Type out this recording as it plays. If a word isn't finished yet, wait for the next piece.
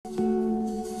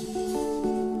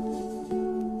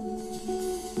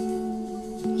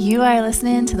You are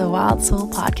listening to the Wild Soul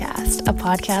Podcast, a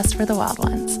podcast for the wild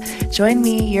ones. Join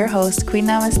me, your host, Queen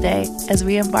Namaste, as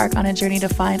we embark on a journey to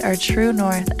find our true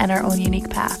north and our own unique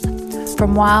path.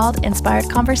 From wild, inspired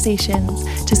conversations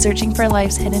to searching for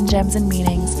life's hidden gems and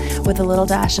meanings with a little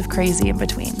dash of crazy in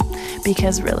between.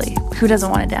 Because really, who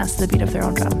doesn't want to dance to the beat of their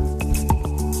own drum?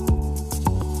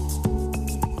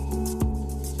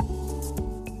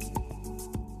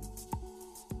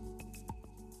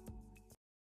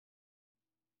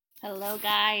 Hello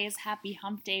guys, happy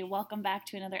hump day. Welcome back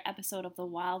to another episode of the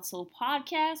Wild Soul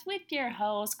Podcast with your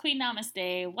host, Queen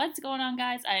Namaste. What's going on,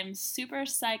 guys? I'm super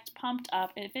psyched, pumped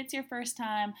up. If it's your first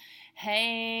time,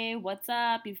 hey, what's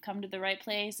up? You've come to the right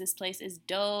place. This place is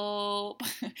dope.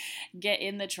 Get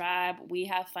in the tribe. We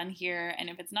have fun here. And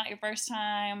if it's not your first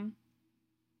time,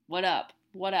 what up?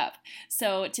 What up?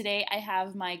 So today I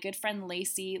have my good friend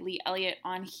Lacey, Elliott,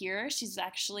 on here. She's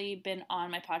actually been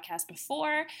on my podcast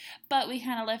before, but we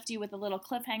kind of left you with a little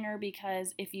cliffhanger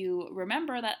because if you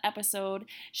remember that episode,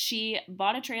 she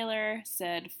bought a trailer,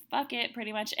 said fuck it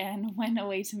pretty much, and went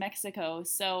away to Mexico.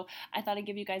 So I thought I'd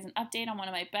give you guys an update on one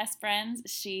of my best friends.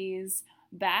 She's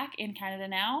back in Canada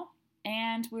now,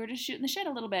 and we were just shooting the shit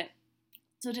a little bit.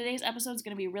 So today's episode is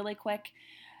going to be really quick,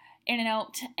 in and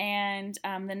out, and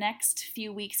the next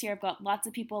few weeks here I've got lots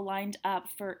of people lined up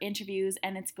for interviews,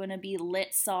 and it's going to be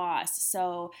lit sauce,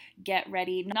 so get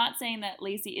ready. Not saying that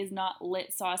Lacey is not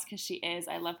lit sauce, because she is.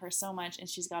 I love her so much, and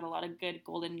she's got a lot of good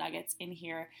golden nuggets in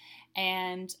here,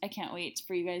 and I can't wait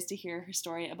for you guys to hear her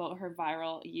story about her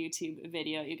viral YouTube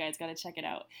video. You guys got to check it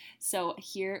out. So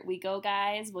here we go,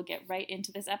 guys. We'll get right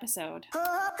into this episode.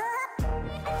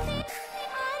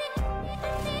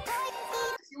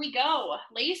 Here we go.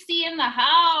 Lacey in the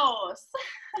house.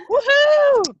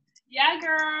 Woohoo! Yeah,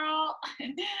 girl.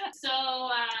 So,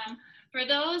 for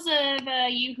those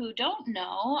of you who don't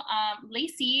know,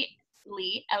 Lacey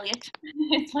Elliott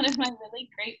is one of my really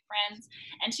great friends,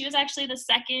 and she was actually the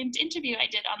second interview I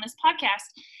did on this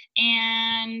podcast,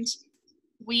 and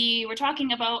we were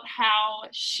talking about how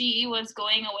she was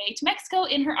going away to Mexico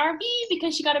in her RV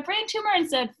because she got a brain tumor and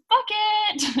said, fuck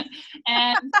it,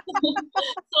 and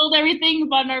sold everything,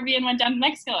 bought an RV, and went down to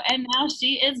Mexico. And now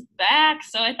she is back.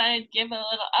 So I thought I'd give a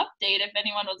little update if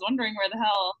anyone was wondering where the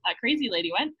hell that crazy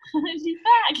lady went. She's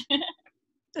back.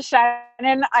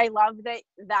 Shannon, I love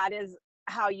that is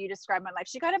how you describe my life.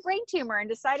 She got a brain tumor and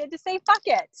decided to say, fuck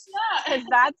it. Yeah. Because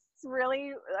that's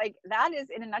really, like, that is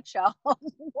in a nutshell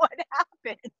what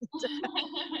happened.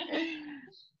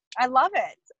 I love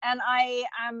it. And I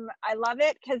love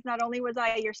it because not only was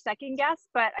I your second guest,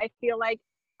 but I feel like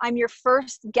I'm your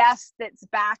first guest that's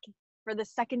back for the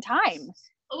second time.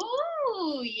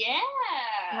 Ooh,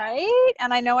 yeah. Right?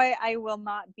 And I know I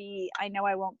won't be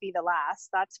the last,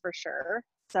 that's for sure.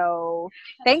 So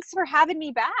thanks for having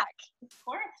me back. Of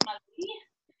course, Muzzy.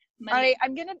 All right,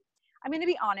 I'm gonna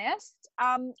be honest.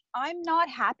 I'm not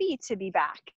happy to be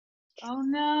back. Oh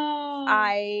no.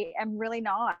 I am really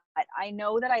not. I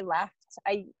know that I left.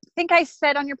 I think I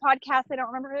said on your podcast, I don't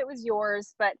remember if it was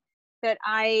yours, but that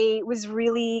I was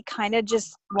really kind of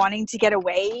just wanting to get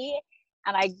away,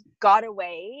 and I got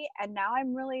away, and now I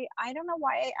don't know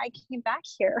why I came back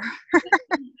here.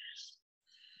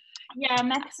 Yeah,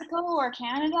 Mexico or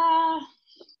Canada. I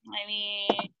mean,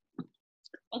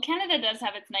 well, Canada does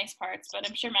have its nice parts, but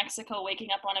I'm sure Mexico, waking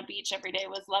up on a beach every day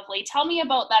was lovely. Tell me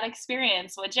about that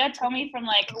experience, would you? Tell me from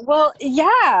like... Well,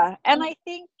 yeah. And I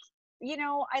think,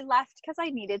 I left because I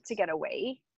needed to get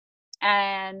away.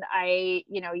 And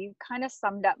you kind of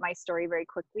summed up my story very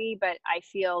quickly, but I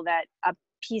feel that a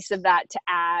piece of that to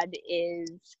add is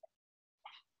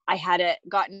I had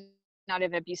gotten out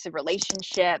of an abusive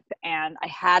relationship, and I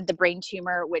had the brain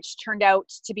tumor, which turned out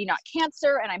to be not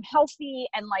cancer, and I'm healthy,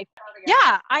 and like,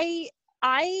 yeah,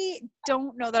 I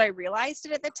don't know that I realized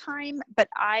it at the time, but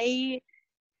I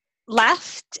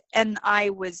left, and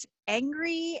I was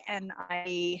angry, and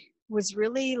I was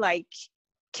really like,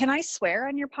 can I swear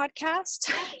on your podcast?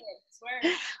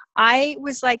 Swear. I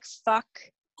was like, fuck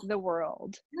the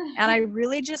world. And I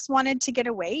really just wanted to get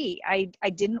away. I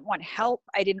didn't want help.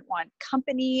 I didn't want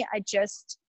company. I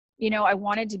just, I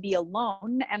wanted to be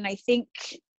alone. And I think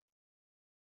I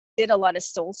did a lot of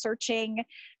soul searching.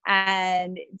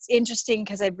 And it's interesting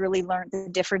because I've really learned the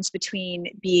difference between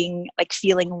being like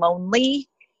feeling lonely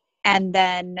and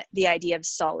then the idea of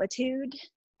solitude.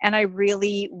 And I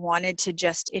really wanted to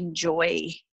just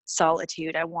enjoy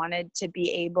solitude. I wanted to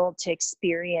be able to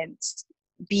experience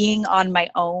being on my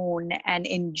own and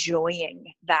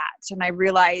enjoying that. And I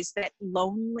realized that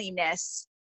loneliness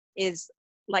is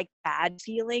like bad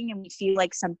feeling, and we feel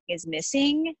like something is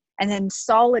missing. And then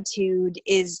solitude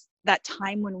is that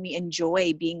time when we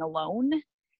enjoy being alone.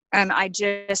 And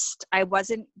I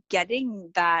wasn't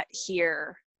getting that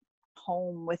here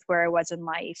home with where I was in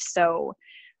life. So,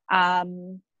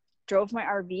 drove my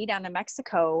RV down to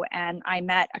Mexico, and I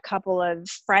met a couple of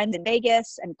friends in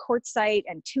Vegas and Quartzsite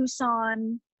and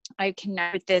Tucson. I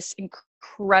connected with this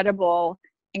incredible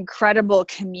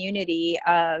community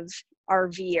of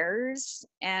RVers,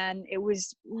 and it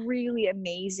was really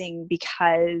amazing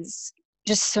because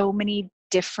just so many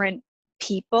different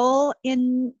people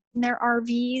in their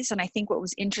RVs. And I think what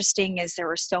was interesting is there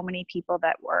were so many people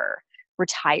that were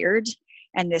retired,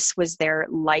 and this was their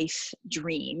life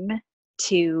dream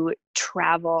to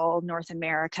travel North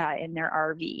America in their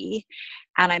RV.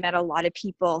 And I met a lot of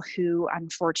people who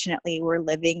unfortunately were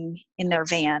living in their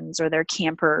vans or their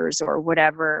campers or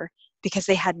whatever, because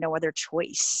they had no other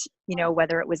choice,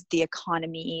 whether it was the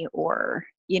economy or,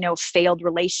 failed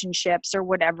relationships or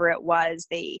whatever it was,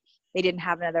 they didn't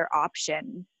have another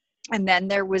option. And then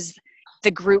there was the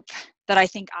group that I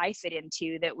think I fit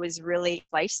into that was really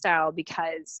lifestyle,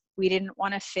 because we didn't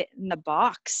want to fit in the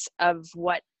box of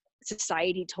what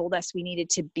society told us we needed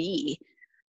to be,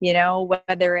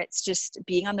 whether it's just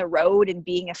being on the road and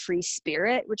being a free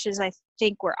spirit, which is, I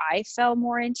think, where I fell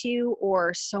more into,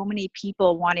 or so many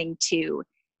people wanting to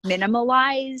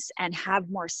minimalize and have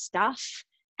more stuff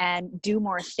and do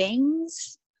more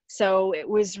things. So it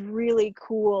was really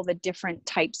cool, the different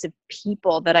types of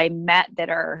people that I met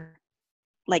that are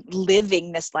like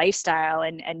living this lifestyle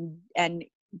and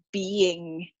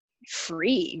being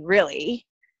free, really.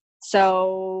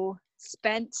 So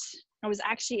I was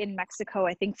actually in Mexico,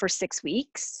 I think, for 6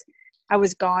 weeks. I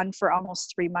was gone for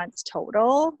almost 3 months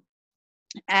total.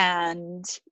 And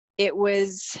it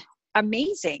was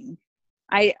amazing.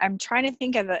 I'm trying to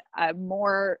think of a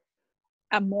more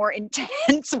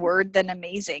intense word than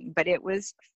amazing, but it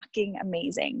was fucking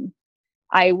amazing.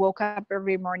 I woke up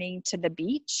every morning to the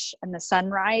beach and the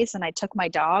sunrise, and I took my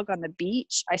dog on the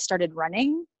beach. I started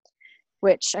running,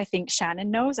 which I think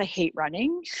Shannon knows I hate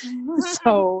running.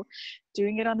 So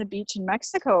doing it on the beach in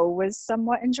Mexico was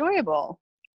somewhat enjoyable.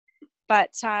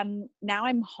 But now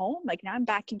I'm home, like now I'm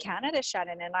back in Canada,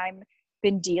 Shannon, and I've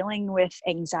been dealing with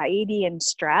anxiety and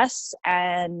stress,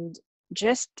 and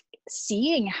just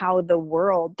seeing how the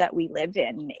world that we live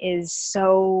in is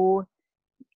so,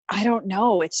 I don't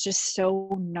know, it's just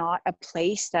so not a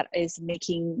place that is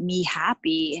making me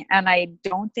happy. And I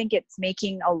don't think it's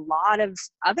making a lot of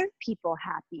other people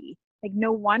happy. Like,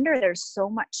 no wonder there's so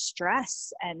much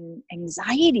stress and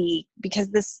anxiety, because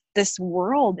this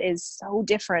world is so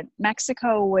different.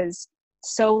 Mexico was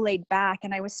so laid back,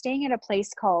 and I was staying at a place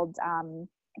called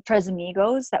Tres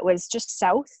Amigos that was just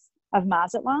south of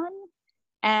Mazatlan,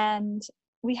 and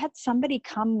we had somebody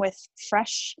come with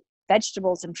fresh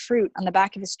vegetables and fruit on the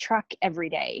back of his truck every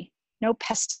day. No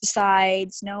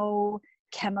pesticides, no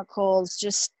chemicals,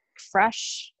 just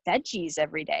fresh veggies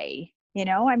every day.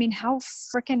 I mean, how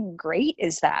freaking great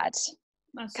is that?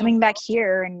 That's Coming so back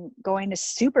here and going to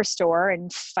Superstore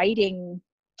and fighting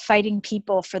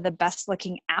people for the best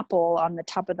looking apple on the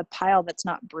top of the pile that's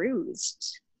not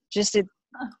bruised. Just it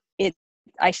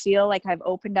I feel like I've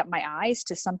opened up my eyes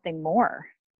to something more.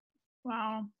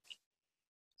 Wow.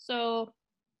 So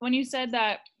when you said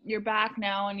that you're back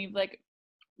now and you've like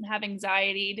have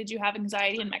anxiety, did you have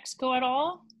anxiety in Mexico at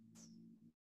all?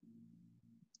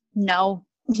 No,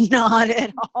 not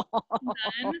at all.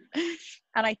 None?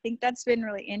 And I think that's been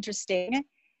really interesting,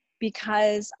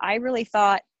 because I really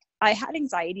thought I had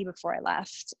anxiety before I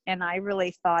left, and I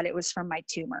really thought it was from my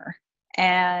tumor.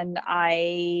 And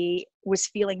I was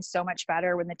feeling so much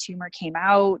better when the tumor came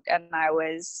out, and I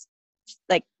was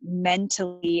like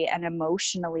mentally and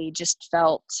emotionally just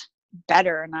felt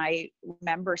better. And I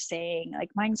remember saying, like,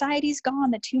 my anxiety's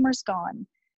gone, the tumor's gone.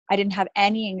 I didn't have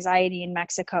any anxiety in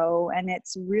Mexico, and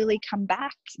it's really come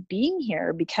back being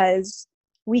here, because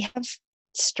we have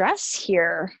stress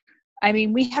here. I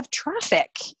mean, we have traffic,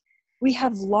 we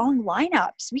have long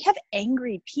lineups, we have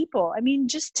angry people. I mean,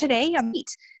 just today on meet,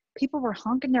 people were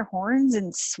honking their horns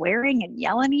and swearing and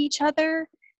yelling at each other.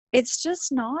 It's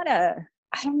just not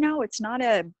I don't know, it's not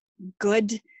a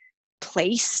good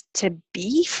place to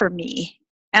be for me.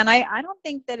 And I don't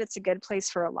think that it's a good place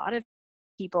for a lot of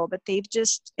people, but they've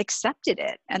just accepted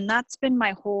it. And that's been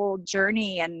my whole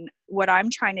journey. And what I'm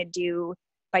trying to do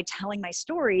by telling my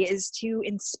story is to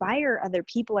inspire other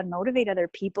people and motivate other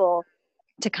people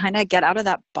to kind of get out of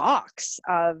that box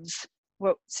of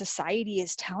what society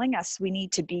is telling us we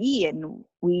need to be and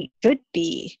we should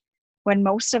be, when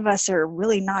most of us are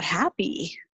really not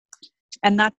happy.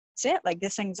 And that's it. Like,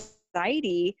 this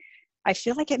anxiety, I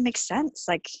feel like it makes sense.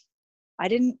 Like, I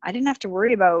didn't have to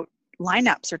worry about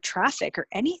lineups or traffic or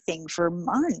anything for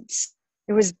months.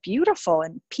 it was beautiful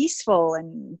and peaceful.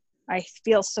 And I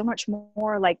feel so much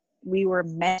more like we were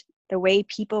meant the way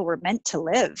people were meant to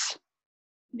live.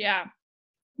 Yeah.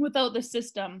 Without the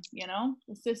system,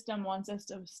 the system wants us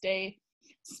to stay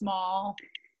small,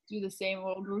 do the same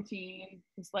old routine,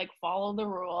 just like follow the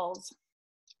rules.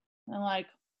 And like,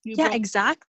 Yeah,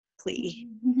 exactly.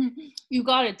 You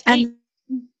got to take. And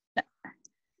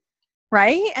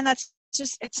right. And that's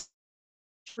just, it's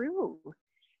true.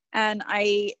 And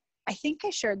I think I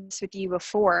shared this with you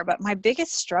before, but my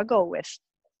biggest struggle with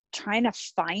trying to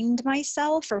find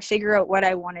myself or figure out what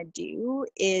I want to do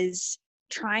is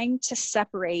trying to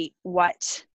separate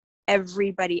what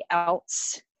everybody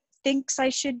else thinks I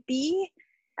should be.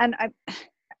 And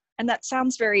that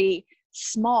sounds very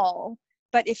small,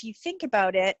 but if you think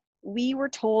about it, we were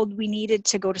told we needed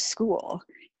to go to school,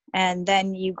 and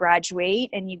then you graduate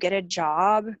and you get a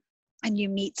job and you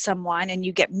meet someone and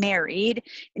you get married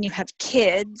and you have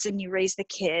kids and you raise the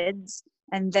kids,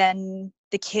 and then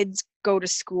the kids go to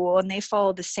school and they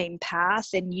follow the same path,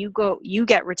 and you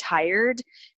get retired,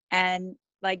 and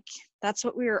like that's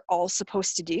what we were all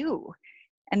supposed to do.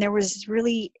 And there was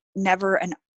really never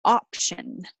an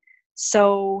option.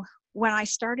 So when I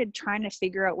started trying to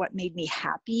figure out what made me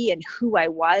happy and who I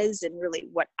was and really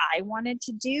what I wanted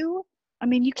to do, I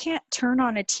mean, you can't turn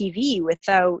on a TV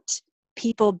without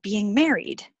people being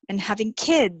married and having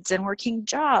kids and working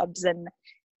jobs. And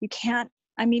you can't,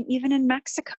 I mean, even in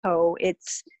Mexico,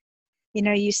 it's,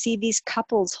 you see these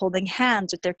couples holding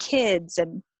hands with their kids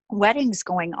and weddings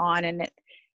going on, and it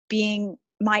being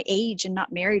my age and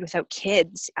not married without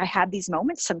kids. I have these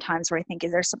moments sometimes where I think,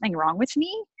 is there something wrong with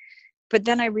me? But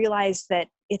then I realized that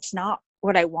it's not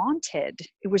what I wanted.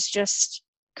 It was just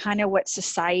kind of what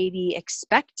society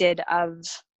expected of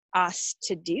us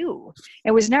to do.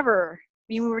 It was never,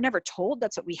 we were never told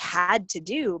that's what we had to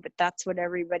do, but that's what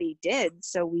everybody did.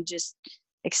 So we just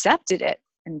accepted it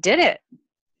and did it.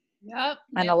 Yep.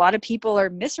 And a lot of people are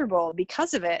miserable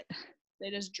because of it. They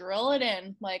just drill it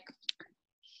in. Like,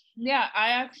 yeah,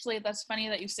 that's funny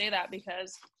that you say that,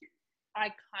 because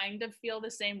I kind of feel the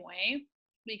same way,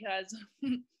 because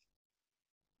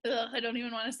I don't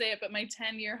even want to say it, but my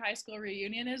 10-year high school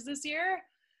reunion is this year.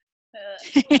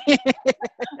 And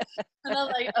I'm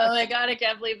like, oh my God, I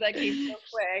can't believe that came so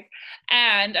quick.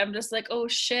 And I'm just like, oh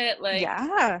shit, like,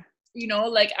 yeah.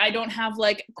 Like I don't have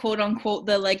like quote unquote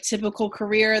the like typical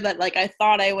career that like I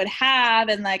thought I would have,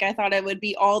 and like I thought I would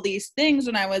be all these things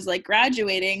when I was like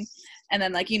graduating. And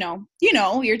then like, your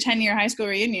 10-year high school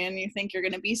reunion, you think you're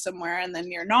going to be somewhere and then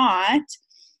you're not.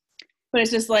 But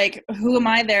it's just like, who am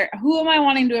I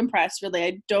wanting to impress? Really,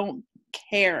 I don't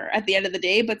care at the end of the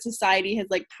day, but society has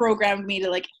like programmed me to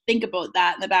like think about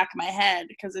that in the back of my head,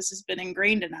 because this has been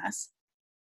ingrained in us.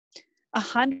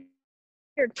 100%.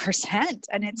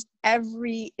 And it's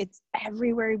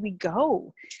everywhere we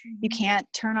go. You can't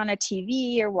turn on a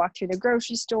TV or walk through the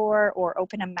grocery store or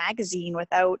open a magazine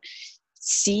without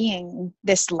seeing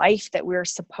this life that we're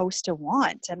supposed to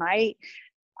want. And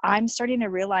I'm starting to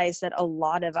realize that a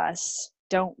lot of us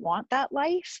don't want that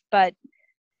life, but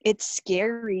it's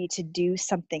scary to do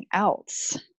something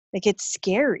else. Like, it's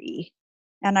scary.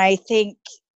 And I think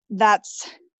that's,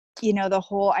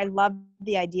 I love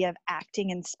the idea of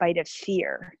acting in spite of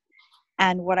fear.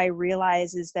 And what I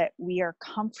realize is that we are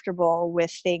comfortable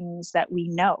with things that we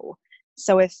know.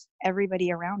 So if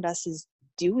everybody around us is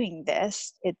doing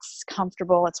this, it's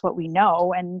comfortable, it's what we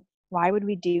know. And why would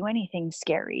we do anything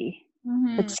scary?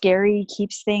 Mm-hmm. But scary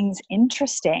keeps things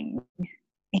interesting.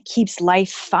 It keeps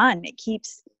life fun. It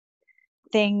keeps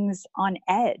things on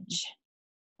edge.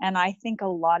 And I think a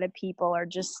lot of people are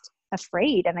just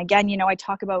afraid. And again, I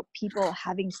talk about people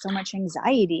having so much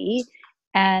anxiety.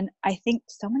 And I think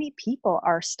so many people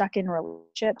are stuck in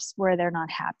relationships where they're not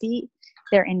happy.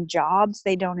 They're in jobs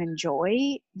they don't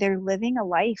enjoy. They're living a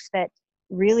life that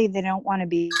really they don't want to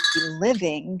be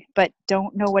living, but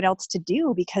don't know what else to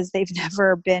do because they've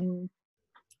never been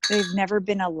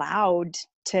allowed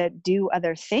to do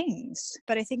other things.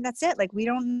 But I think that's it. Like, we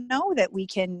don't know that we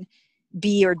can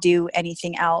be or do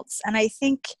anything else. And I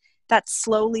think that's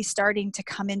slowly starting to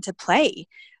come into play.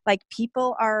 Like,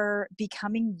 people are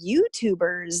becoming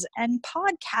YouTubers and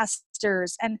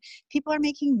podcasters, and people are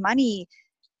making money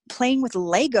playing with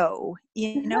Lego,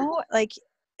 like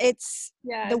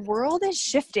the world is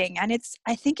shifting, and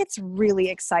I think it's really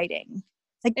exciting.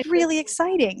 Like, it's really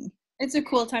exciting. It's a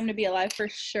cool time to be alive, for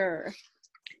sure.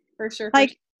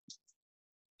 Like,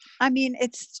 I mean,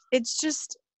 it's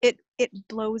just, it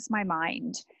blows my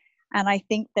mind. And I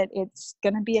think that it's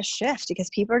going to be a shift because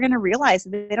people are going to realize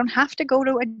that they don't have to go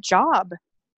to a job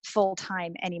full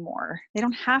time anymore. They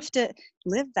don't have to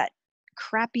live that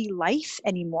crappy life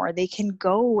anymore. They can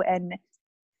go and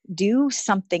do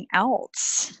something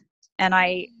else. And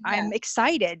I'm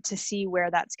excited to see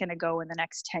where that's going to go in the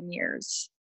next 10 years.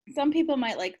 Some people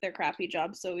might like their crappy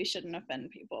job, so we shouldn't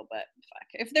offend people, but fuck.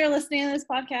 If they're listening to this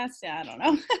podcast, I don't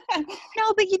know.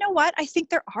 No, but you know what? I think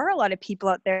there are a lot of people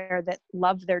out there that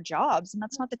love their jobs, and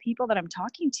that's not the people that I'm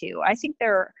talking to. I think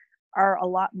there are a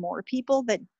lot more people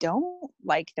that don't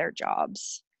like their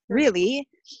jobs. Really,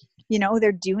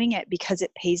 they're doing it because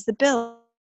it pays the bills,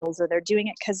 or they're doing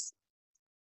it because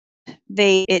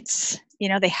they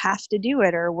have to do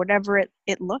it, or whatever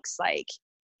it looks like.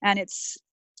 And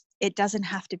it doesn't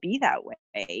have to be that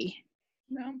way.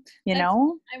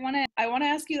 No. I want to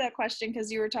ask you that question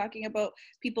because you were talking about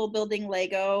people building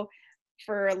Lego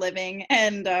for a living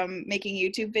and making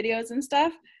YouTube videos and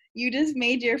stuff. You just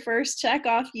made your first check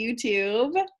off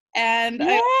YouTube, and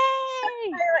I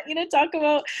want you to talk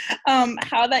about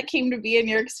how that came to be in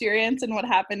your experience and what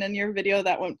happened in your video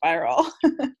that went viral.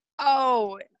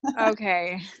 Oh,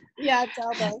 okay. Yeah,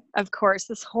 tell them. Of course,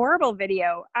 this horrible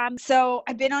video. So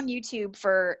I've been on YouTube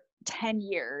for 10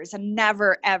 years and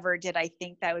never, ever did I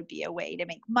think that would be a way to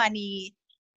make money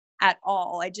at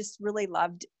all. I just really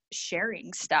loved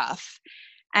sharing stuff.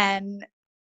 And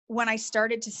when I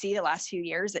started to see the last few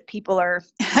years that people are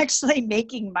actually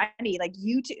making money, like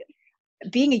YouTube,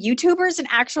 being a YouTuber is an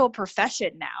actual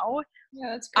profession now.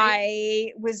 Yeah, that's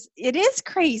crazy. It is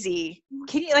crazy.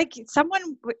 Can you, like, someone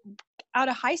out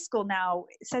of high school now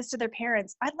says to their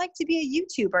parents, I'd like to be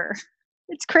a YouTuber.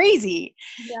 It's crazy.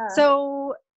 Yeah.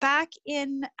 So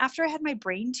after I had my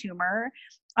brain tumor,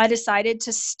 I decided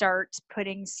to start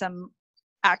putting some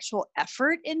actual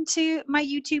effort into my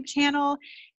YouTube channel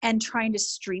and trying to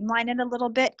streamline it a little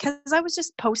bit, because I was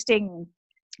just posting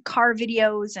car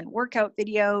videos and workout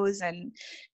videos and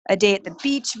a day at the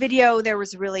beach video. There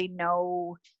was really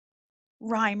no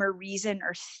rhyme or reason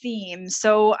or theme.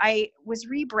 So I was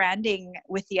rebranding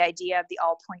with the idea of the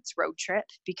All Points Road Trip,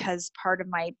 because part of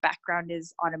my background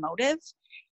is automotive.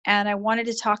 And I wanted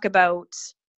to talk about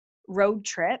road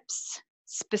trips,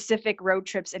 specific road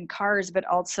trips in cars, but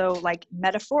also like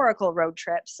metaphorical road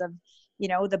trips of,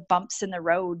 the bumps in the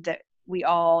road that we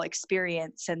all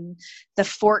experience and the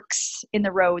forks in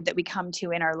the road that we come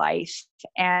to in our life.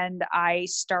 And I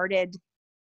started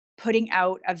putting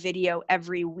out a video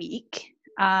every week.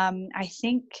 I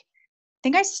think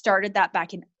I started that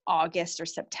back in August or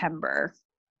September.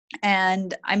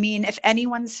 And I mean, if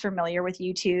anyone's familiar with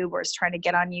YouTube or is trying to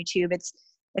get on YouTube, it's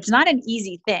not an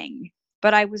easy thing,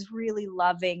 but I was really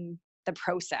loving the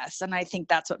process. And I think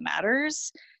that's what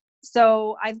matters.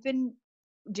 So I've been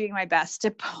doing my best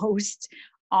to post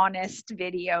honest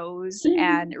videos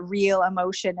and real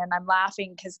emotion. And I'm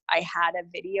laughing because I had a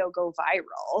video go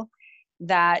viral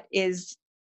that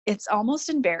it's almost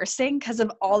embarrassing because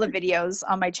of all the videos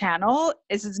on my channel.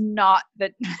 This is not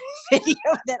the video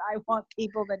that I want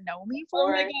people to know me for.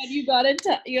 Oh my God, you gotta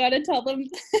tell them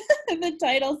the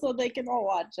title so they can all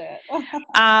watch it.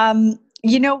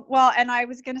 Well, and I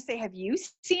was gonna say, have you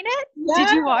seen it? Yeah,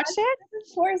 did you watch it?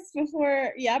 Of course,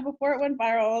 before it went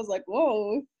viral, I was like,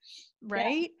 whoa.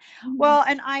 Right. Yeah. Well,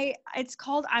 and it's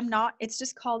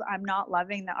just called I'm Not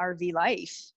Loving the RV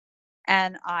Life.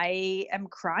 And I am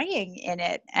crying in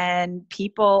it, and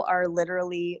people are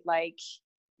literally like,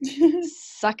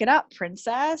 suck it up,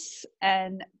 princess.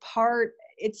 And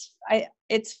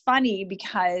it's funny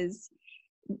because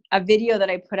a video that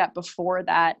I put up before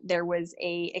that, there was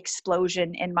a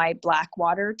explosion in my black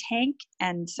water tank.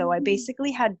 And so I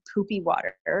basically had poopy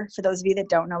water. For those of you that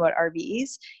don't know about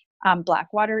RVs,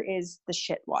 black water is the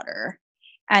shit water.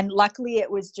 And luckily it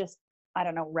was just, I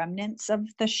don't know, remnants of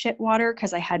the shit water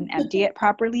because I hadn't emptied it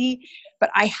properly. But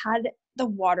I had the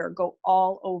water go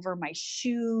all over my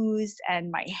shoes and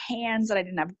my hands that I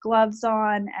didn't have gloves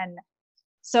on. And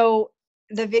so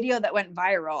the video that went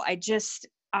viral,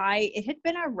 it had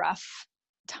been a rough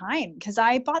time because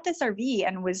I bought this RV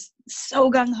and was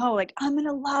so gung-ho, like, I'm going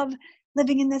to love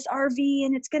living in this RV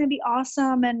and it's going to be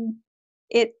awesome. And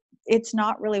it's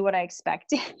not really what I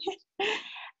expected.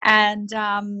 And,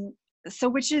 so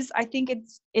which is, I think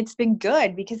it's been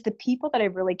good because the people that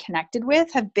I've really connected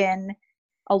with have been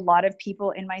a lot of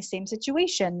people in my same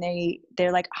situation.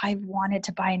 They're like, I've wanted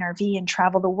to buy an RV and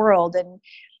travel the world. And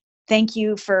thank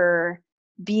you for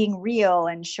being real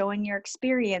and showing your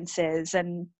experiences.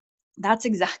 And that's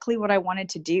exactly what I wanted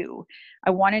to do. I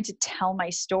wanted to tell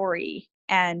my story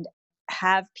and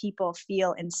have people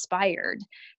feel inspired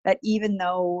that even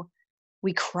though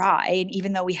we cry and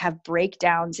even though we have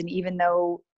breakdowns and even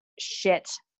though shit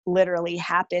literally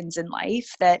happens in life,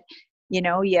 that you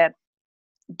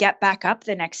get back up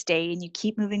the next day and you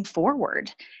keep moving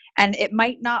forward. And it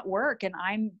might not work. And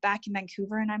I'm back in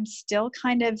Vancouver and I'm still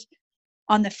kind of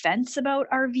on the fence about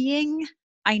RVing.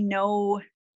 I know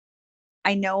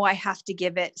I have to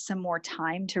give it some more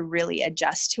time to really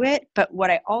adjust to it. But what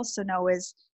I also know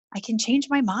is I can change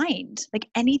my mind. Like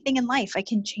anything in life, I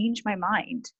can change my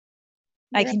mind.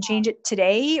 I can change it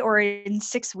today or in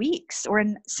 6 weeks or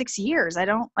in 6 years. I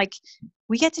don't like,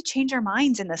 we get to change our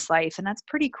minds in this life, and that's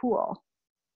pretty cool.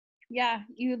 Yeah,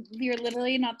 you're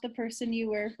literally not the person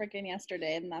you were freaking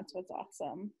yesterday, and that's what's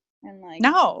awesome. And like,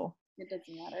 no, it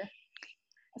doesn't matter.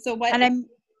 So what? And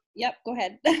yep, go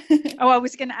ahead. Oh, I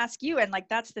was going to ask you, and like,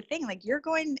 that's the thing. Like,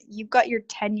 you've got your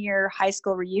 10-year high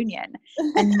school reunion,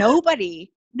 and nobody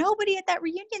at that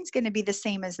reunion is going to be the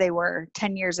same as they were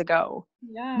 10 years ago.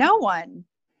 Yeah. No one.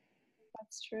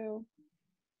 That's true.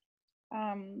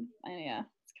 Yeah,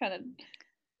 it's kind of,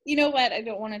 you know what? I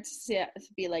don't want it to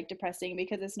be like depressing,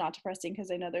 because it's not depressing, because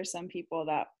I know there's some people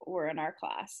that were in our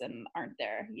class and aren't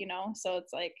there, you know? So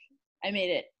it's like, I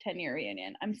made it 10-year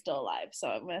reunion. I'm still alive. So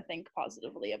I'm going to think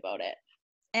positively about it.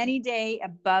 Any day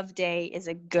above day is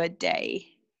a good day.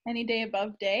 Any day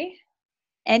above day?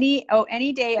 Any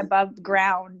day above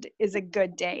ground is a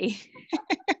good day.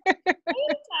 I'm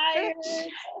tired.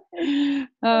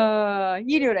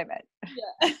 You knew what I meant.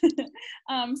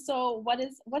 Yeah. So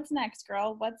what's next,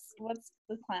 girl? What's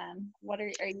the plan? What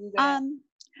are you doing?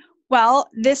 Well,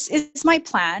 this is my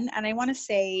plan, and I want to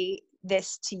say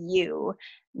this to you,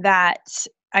 that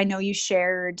I know you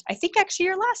shared, I think actually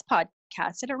your last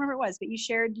podcast, I don't remember what it was, but you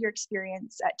shared your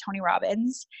experience at Tony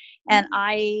Robbins, and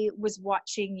I was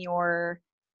watching your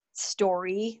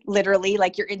story, literally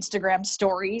like your Instagram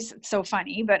stories. It's so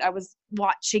funny, but I was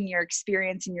watching your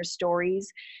experience and your stories,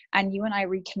 and you and I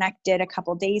reconnected a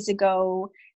couple days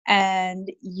ago, and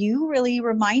you really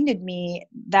reminded me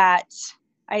that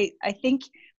I think,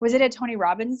 was it a Tony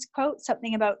Robbins quote?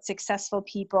 Something about successful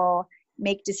people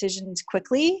make decisions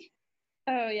quickly.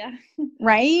 Oh, yeah.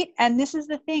 Right? And this is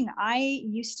the thing. I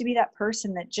used to be that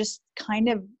person that just kind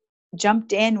of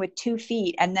jumped in with 2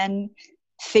 feet and then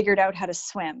figured out how to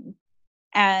swim.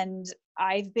 And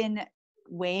I've been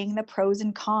weighing the pros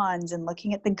and cons and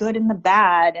looking at the good and the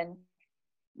bad and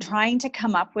trying to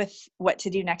come up with what to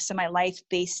do next in my life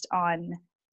based on,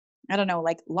 I don't know,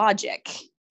 like logic.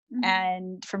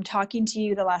 And from talking to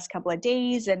you the last couple of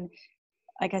days, and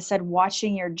like I said,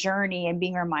 watching your journey and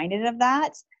being reminded of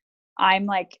that, I'm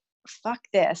like, fuck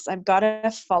this. I've got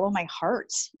to follow my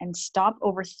heart and stop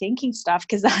overthinking stuff,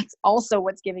 because that's also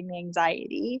what's giving me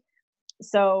anxiety.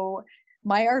 So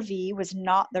my RV was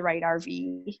not the right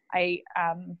RV.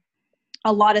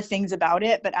 A lot of things about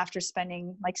it, but after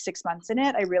spending like 6 months in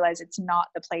it, I realized it's not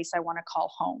the place I want to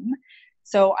call home.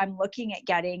 So I'm looking at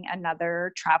getting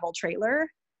another travel trailer,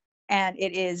 and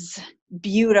it is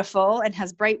beautiful and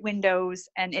has bright windows,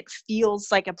 and it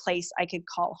feels like a place I could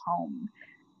call home.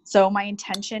 So my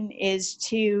intention is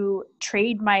to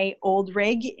trade my old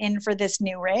rig in for this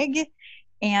new rig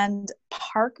and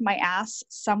park my ass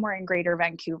somewhere in Greater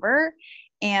Vancouver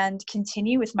and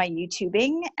continue with my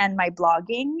YouTubing and my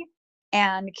blogging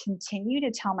and continue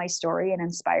to tell my story and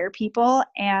inspire people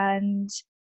and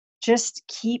just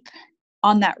keep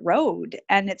on that road.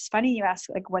 And it's funny you ask,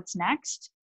 like, what's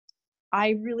next?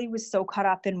 I really was so caught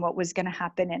up in what was going to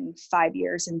happen in 5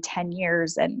 years and 10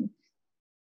 years and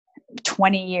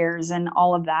 20 years and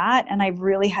all of that. And I've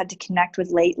really had to connect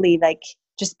with lately, like,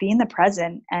 just be in the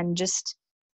present and just,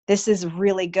 this is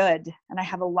really good. And I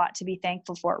have a lot to be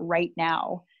thankful for right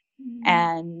now.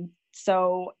 And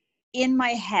so in my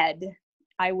head,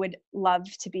 I would love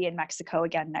to be in Mexico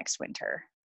again next winter.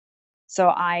 So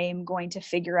I'm going to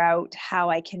figure out how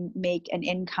I can make an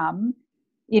income,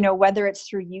 you know, whether it's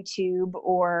through YouTube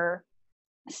or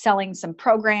selling some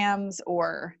programs,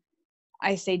 or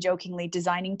I say jokingly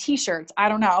designing t-shirts. I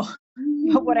don't know.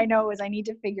 But what I know is I need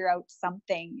to figure out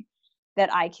something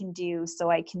that I can do so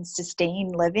I can sustain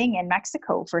living in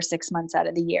Mexico for 6 months out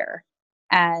of the year.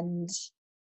 And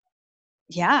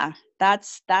yeah,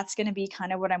 that's going to be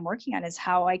kind of what I'm working on, is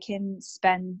how I can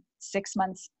spend 6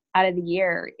 months out of the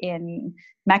year in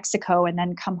Mexico and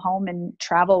then come home and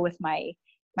travel with my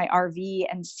RV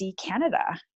and see Canada.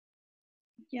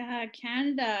 Yeah,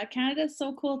 Canada. Canada's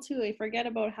so cool too. I forget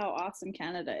about how awesome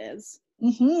Canada is.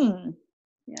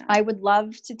 Yeah. I would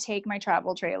love to take my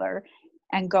travel trailer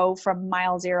and go from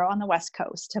mile zero on the West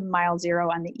Coast to mile zero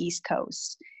on the East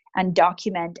Coast and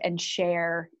document and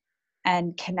share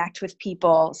and connect with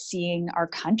people seeing our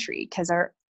country, because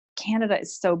Canada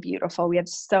is so beautiful. We have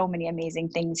so many amazing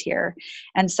things here.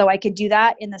 And so I could do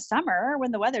that in the summer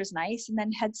when the weather's nice and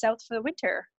then head south for the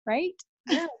winter, right?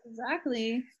 Yeah,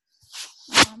 exactly.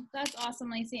 That's awesome,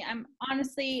 Lacey.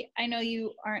 I know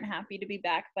you aren't happy to be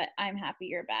back, but I'm happy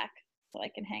you're back so I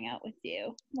can hang out with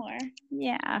you more.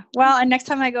 Yeah. Well, and next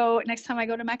time I go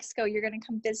to Mexico, you're going to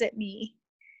come visit me.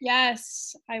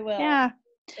 Yes, I will. Yeah.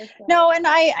 Sure. No, and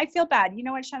I feel bad. You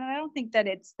know what, Shannon? I don't think that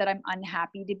it's that I'm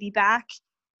unhappy to be back.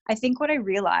 I think what I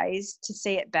realized, to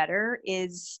say it better,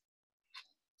 is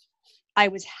I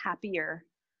was happier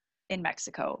in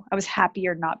Mexico. I was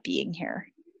happier not being here.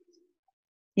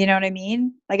 You know what I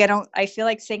mean? Like, I feel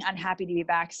like saying unhappy to be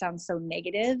back sounds so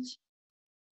negative,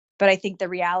 but I think the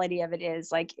reality of it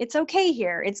is, like, it's okay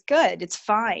here. It's good. It's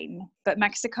fine. But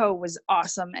Mexico was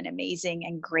awesome and amazing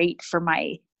and great for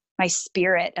my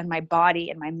spirit and my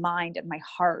body and my mind and my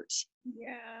heart.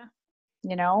 Yeah.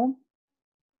 You know?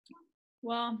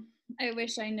 Well, I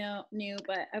wish I knew,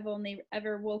 but I've only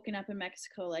ever woken up in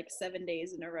Mexico like 7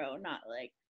 days in a row, not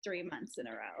like 3 months in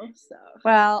a row. So,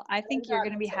 well, I think you're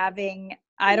going to be having,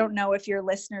 I don't know if your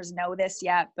listeners know this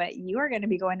yet, but you are going to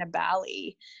be going to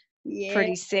Bali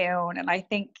pretty soon. And I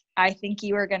think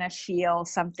you are going to feel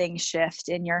something shift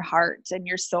in your heart and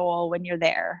your soul when you're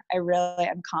there. I really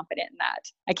am confident in that.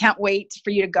 I can't wait for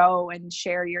you to go and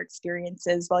share your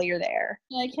experiences while you're there.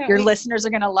 Yeah, I can't your wait. Listeners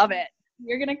are going to love it.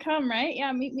 You're going to come, right?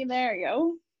 Yeah, meet me there,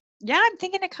 yo. Yeah, I'm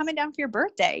thinking of coming down for your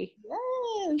birthday.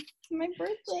 Yes, my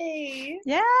birthday.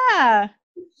 Yeah.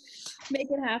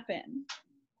 Make it happen.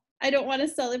 I don't want to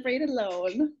celebrate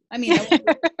alone. I mean,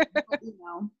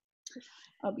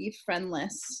 I'll be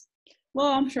friendless.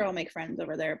 Well, I'm sure I'll make friends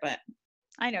over there, but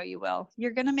I know you will. You're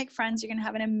going to make friends. You're going to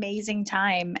have an amazing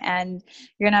time, and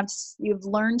you've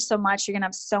learned so much. You're going to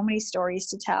have so many stories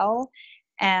to tell.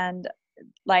 And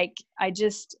like,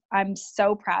 I'm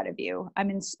so proud of you.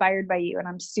 I'm inspired by you, and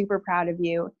I'm super proud of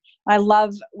you. I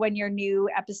love when your new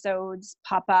episodes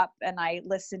pop up and I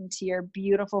listen to your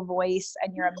beautiful voice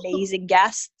and your amazing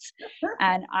guests.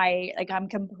 And I'm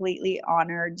completely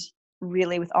honored,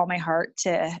 really, with all my heart,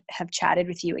 to have chatted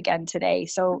with you again today.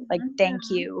 So thank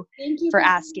you for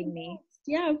asking me.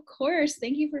 Yeah, of course.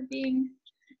 Thank you for being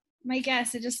my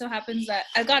guest. It just so happens that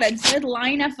I've got a good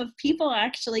lineup of people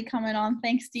actually coming on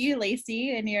thanks to you,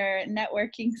 Lacey, and your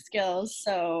networking skills.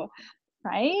 So,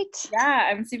 right?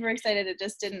 Yeah, I'm super excited. It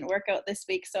just didn't work out this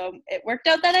week. So it worked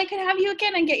out that I could have you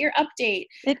again and get your update.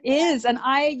 It is. And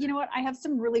you know what? I have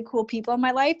some really cool people in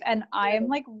my life, and I am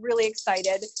really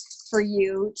excited for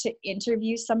you to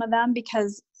interview some of them,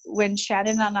 because when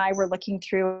Shannon and I were looking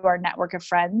through our network of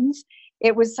friends,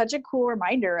 it was such a cool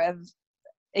reminder of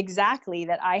exactly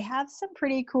that I have some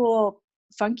pretty cool,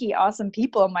 funky, awesome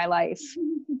people in my life.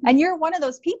 And you're one of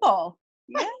those people.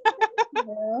 Yeah.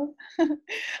 It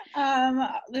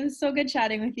was so good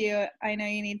chatting with you. I know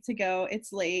you need to go.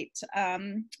 It's late.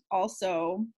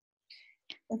 Also,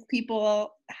 if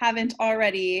people haven't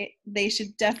already, they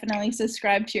should definitely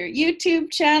subscribe to your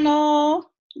YouTube channel.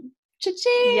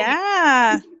 Cha-ching!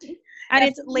 Yeah. And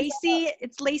it's Lacey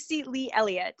Lee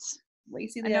Elliott.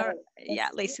 Lacey Lee Elliott. Yeah,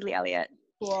 Lacey Lee Elliott.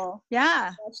 Cool.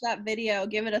 Yeah. Watch that video,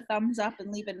 give it a thumbs up,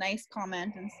 and leave a nice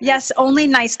comment. Yes, only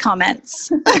nice comments.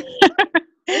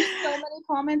 There's so many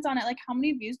comments on it. Like, how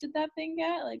many views did that thing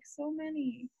get? Like, so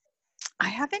many. I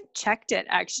haven't checked it,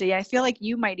 actually. I feel like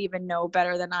you might even know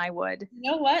better than I would.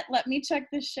 You know what? Let me check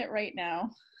this shit right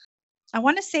now. I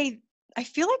want to say, I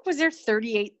feel like, was there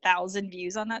 38,000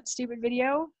 views on that stupid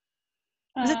video?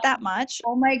 Was it that much?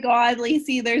 Oh my God,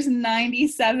 Lacey, there's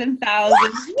 97,000.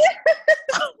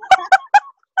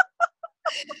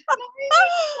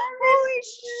 Holy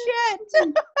shit.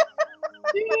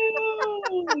 Dude,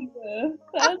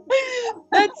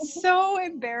 that's so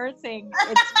embarrassing.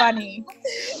 It's funny.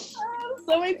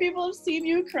 So many people have seen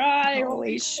you cry.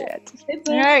 Holy shit.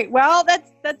 All right. Well,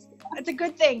 that's a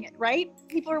good thing, right?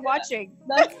 People are watching.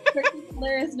 That's freaking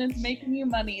hilarious, and it's making you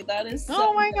money. That is so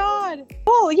oh my God.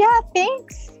 Oh yeah,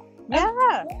 thanks.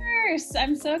 Yeah. Of course.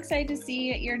 I'm so excited to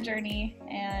see your journey,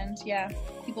 and yeah,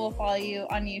 people will follow you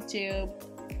on YouTube.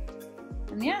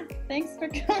 And yeah, thanks for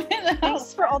coming out.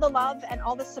 Thanks for all the love and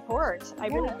all the support. I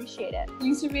really appreciate it.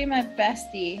 Thanks for being my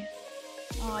bestie.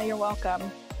 Oh, you're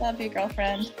welcome. Love you,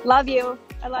 girlfriend. Love you.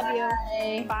 I love you.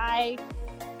 Bye.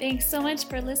 Thanks so much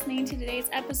for listening to today's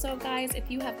episode, guys.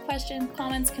 If you have questions,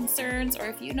 comments, concerns, or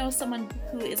if you know someone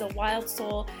who is a wild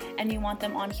soul and you want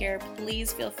them on here,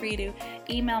 please feel free to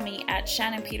email me at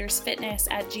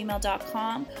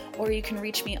shannonpetersfitness@gmail.com, or you can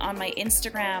reach me on my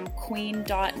Instagram,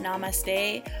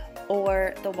 queen.namaste,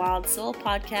 or the Wild Soul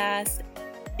Podcast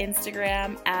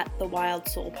Instagram @the Wild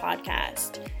Soul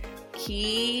Podcast.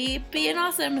 Keep being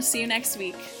awesome. See you next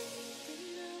week.